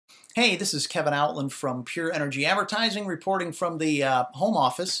Hey, this is Kevin Outland from Pure Energy Advertising, reporting from the home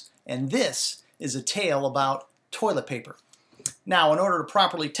office, and this is a tale about toilet paper. Now, in order to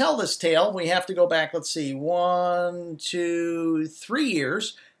properly tell this tale, we have to go back, let's see, 1, 2, 3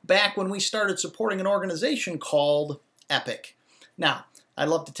 years, back when we started supporting an organization called EPIC. Now, I'd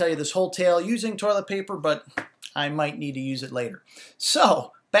love to tell you this whole tale using toilet paper, but I might need to use it later.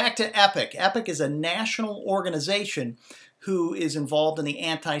 So, back to EPIC. EPIC is a national organization who is involved in the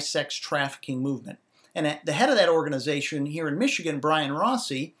anti-sex trafficking movement. And at the head of that organization here in Michigan, Brian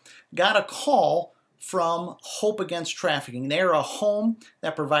Rossi, got a call from Hope Against Trafficking. They're a home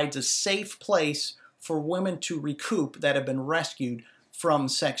that provides a safe place for women to recoup that have been rescued from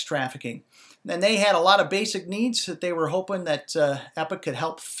sex trafficking. And they had a lot of basic needs that they were hoping that EPIC could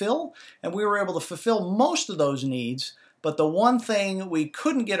help fill, and we were able to fulfill most of those needs. But the one thing we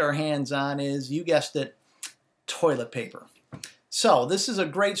couldn't get our hands on is, you guessed it, toilet paper. So this is a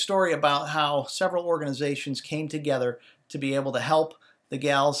great story about how several organizations came together to be able to help the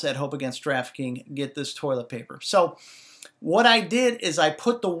gals at Hope Against Trafficking get this toilet paper. So what I did is I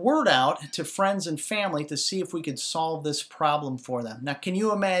put the word out to friends and family to see if we could solve this problem for them. Now, can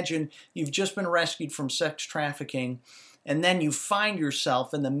you imagine you've just been rescued from sex trafficking and then you find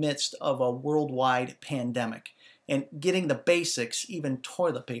yourself in the midst of a worldwide pandemic? And getting the basics, even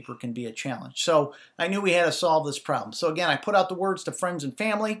toilet paper, can be a challenge. So I knew we had to solve this problem. So again, I put out the words to friends and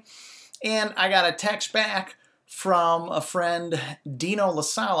family, and I got a text back from a friend, Dino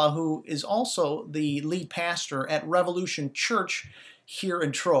LaSala, who is also the lead pastor at Revolution Church here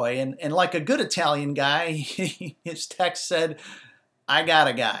in Troy. And like a good Italian guy, his text said, "I got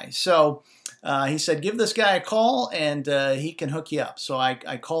a guy." So he said, give this guy a call and he can hook you up. So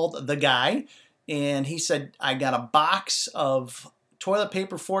I called the guy. And he said, I got a box of toilet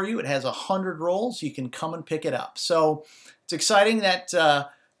paper for you. It has 100 rolls. You can come and pick it up. So it's exciting that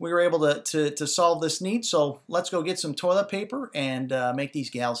we were able to solve this need. So let's go get some toilet paper and make these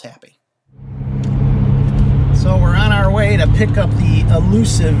gals happy. So we're on our way to pick up the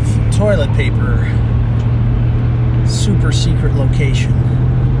elusive toilet paper. Super secret location.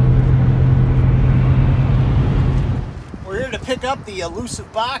 We're here to pick up the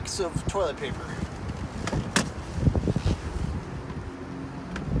elusive box of toilet paper.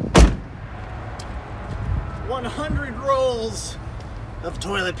 "100 rolls of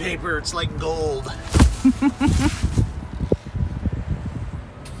toilet paper. It's like gold."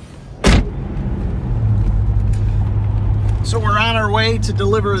 So we're on our way to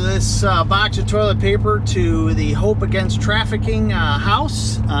deliver this box of toilet paper to the Hope Against Trafficking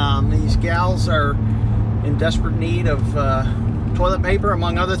house. These gals are in desperate need of toilet paper,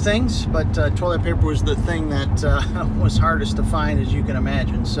 among other things, but toilet paper was the thing that was hardest to find, as you can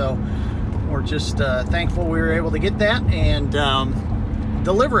imagine. So we're just thankful we were able to get that and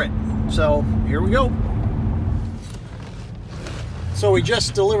deliver it. So here we go. So we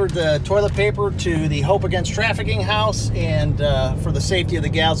just delivered the toilet paper to the Hope Against Trafficking house, and for the safety of the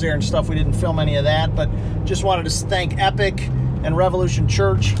gals there and stuff, we didn't film any of that, but just wanted to thank EPIC and Revolution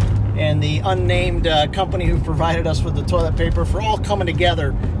Church and the unnamed company who provided us with the toilet paper for all coming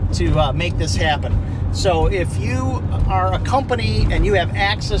together to make this happen. So if you are a company and you have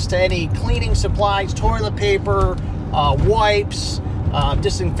access to any cleaning supplies, toilet paper, wipes,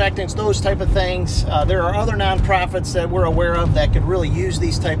 disinfectants, those type of things, there are other nonprofits that we're aware of that could really use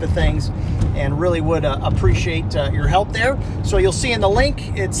these type of things and really would appreciate your help there. So you'll see in the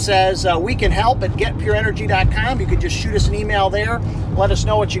link, it says we can help at getpureenergy.com. You can just shoot us an email there, let us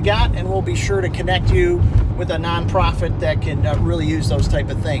know what you got, and we'll be sure to connect you with a nonprofit that can really use those type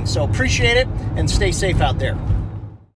of things. So appreciate it, and stay safe out there.